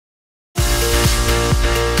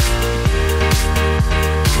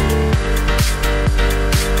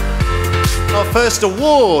first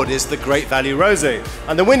award is the Great Value Rosé.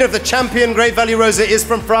 And the winner of the champion Great Value Rosé is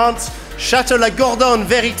from France, Château la Gordonne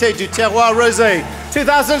Vérité du Terroir Rosé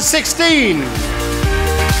 2016.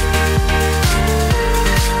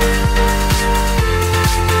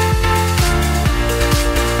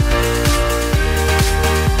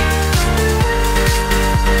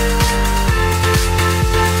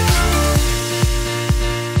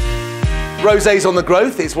 Rosé's on the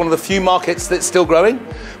growth. It's one of the few markets that's still growing.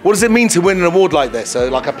 What does it mean to win an award like this,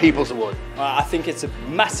 like a People's Award? I think it's a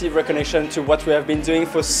massive recognition to what we have been doing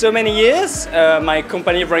for so many years. My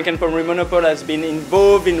company, Rank & Pommery Monopole, has been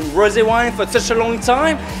involved in rosé wine for such a long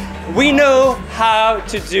time. We know how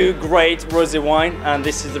to do great rosé wine, and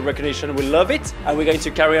this is the recognition. We love it, and we're going to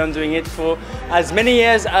carry on doing it for as many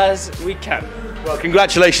years as we can. Well,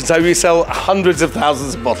 congratulations. I hope you sell hundreds of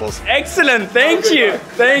thousands of bottles. Excellent. Thank you.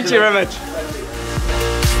 Thank you very much.